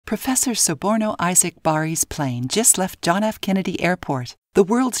Professor Soborno Isaac Bari's plane just left John F. Kennedy Airport. The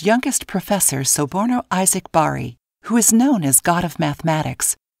world's youngest professor, Soborno Isaac Bari, who is known as God of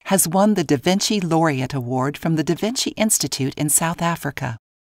Mathematics, has won the Da Vinci Laureate Award from the Da Vinci Institute in South Africa.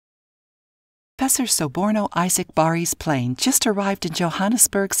 Professor Soborno Isaac Bari's plane just arrived in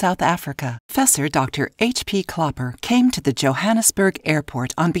Johannesburg, South Africa. Professor Dr. H.P. Klopper came to the Johannesburg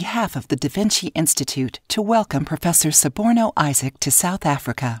airport on behalf of the Da Vinci Institute to welcome Professor Soborno Isaac to South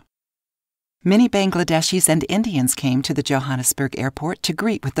Africa. Many Bangladeshis and Indians came to the Johannesburg airport to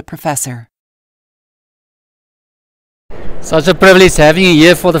greet with the professor. Such a privilege having you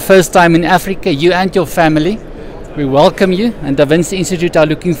here for the first time in Africa, you and your family. We welcome you, and Da Vinci Institute are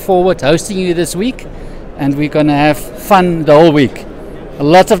looking forward to hosting you this week, and we're going to have fun the whole week.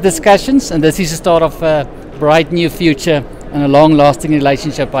 Lots of discussions, and this is the start of a bright new future and a long-lasting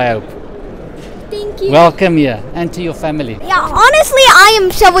relationship, I hope. Thank you. Welcome here, and to your family. Yeah, honestly, I am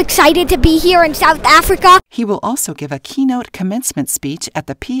so excited to be here in South Africa. He will also give a keynote commencement speech at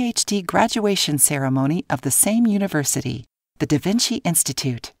the PhD graduation ceremony of the same university, the Da Vinci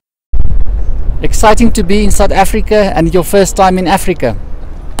Institute. Exciting to be in South Africa and your first time in Africa.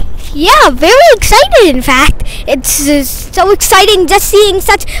 Yeah, very excited in fact. It's so exciting just seeing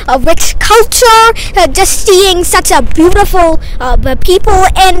such a rich culture, just seeing such a beautiful people,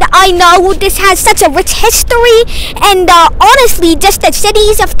 and I know this has such a rich history, and honestly just the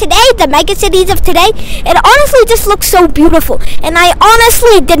cities of today, the mega cities of today, it honestly just looks so beautiful, and I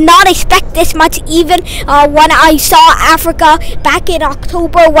honestly did not expect this much even when I saw Africa back in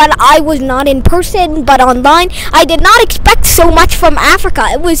October when I was not in person but online. I did not expect so much from Africa.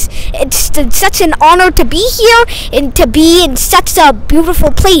 It's such an honor to be here and to be in such a beautiful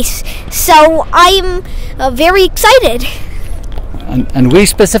place. So I'm very excited. And we're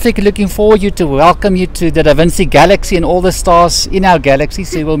specifically looking forward to welcome you to the Da Vinci Galaxy and all the stars in our galaxy,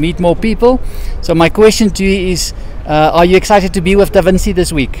 so we'll meet more people. So my question to you is, are you excited to be with Da Vinci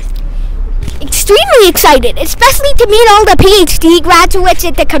this week? Extremely excited, especially to meet all the PhD graduates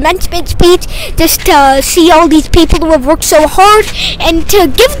at the commencement speech, just to see all these people who have worked so hard, and to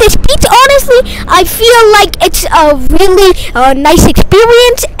give this speech. Honestly, I feel like it's a really nice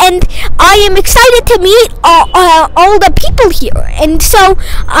experience, and I am excited to meet all the people here, and so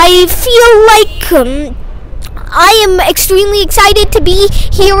I feel like I am extremely excited to be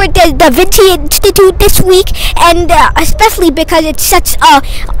here at the Da Vinci Institute this week, and especially because it's such a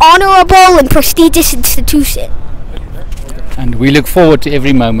honorable and prestigious institution. And we look forward to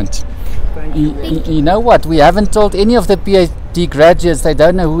every moment. You know what? We haven't told any of the PhD graduates. They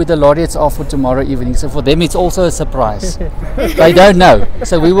don't know who the laureates are for tomorrow evening. So for them, it's also a surprise. They don't know.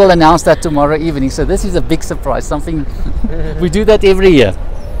 So we will announce that tomorrow evening. So this is a big surprise. Something we do that every year.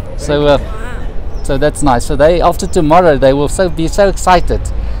 So that's nice. So after tomorrow, they will be so excited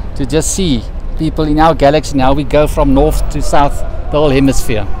to just see people in our galaxy. Now we go from north to south, the whole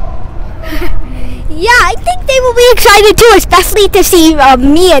hemisphere. Yeah, I think they will be excited too, especially to see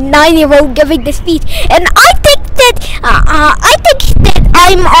me, a 9-year-old, giving the speech. And I think that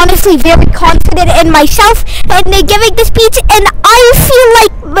I'm honestly very confident in myself and giving the speech. And I feel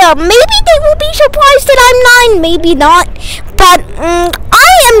like maybe they will be surprised that I'm 9, maybe not. But I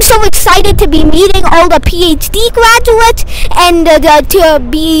am so excited to be meeting all the PhD graduates and to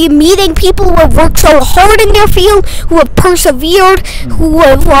be meeting people who have worked so hard in their field, who have persevered, who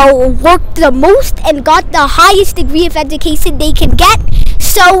have worked the most and got the highest degree of education they can get.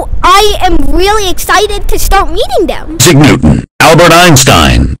 So I am really excited to start meeting them. Isaac Newton, Albert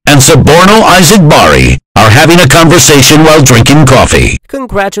Einstein, and Soborno Isaac Bari are having a conversation while drinking coffee.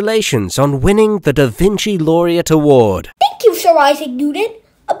 Congratulations on winning the Da Vinci Laureate Award. Thank you, Sir Isaac Newton.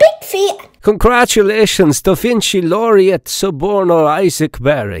 A big fan. Congratulations, Da Vinci Laureate Soborno Isaac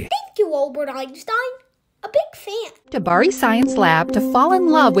Bari. Thank you, Albert Einstein. A big fan. To Bari Science Lab to fall in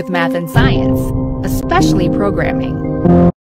love with math and science, especially programming.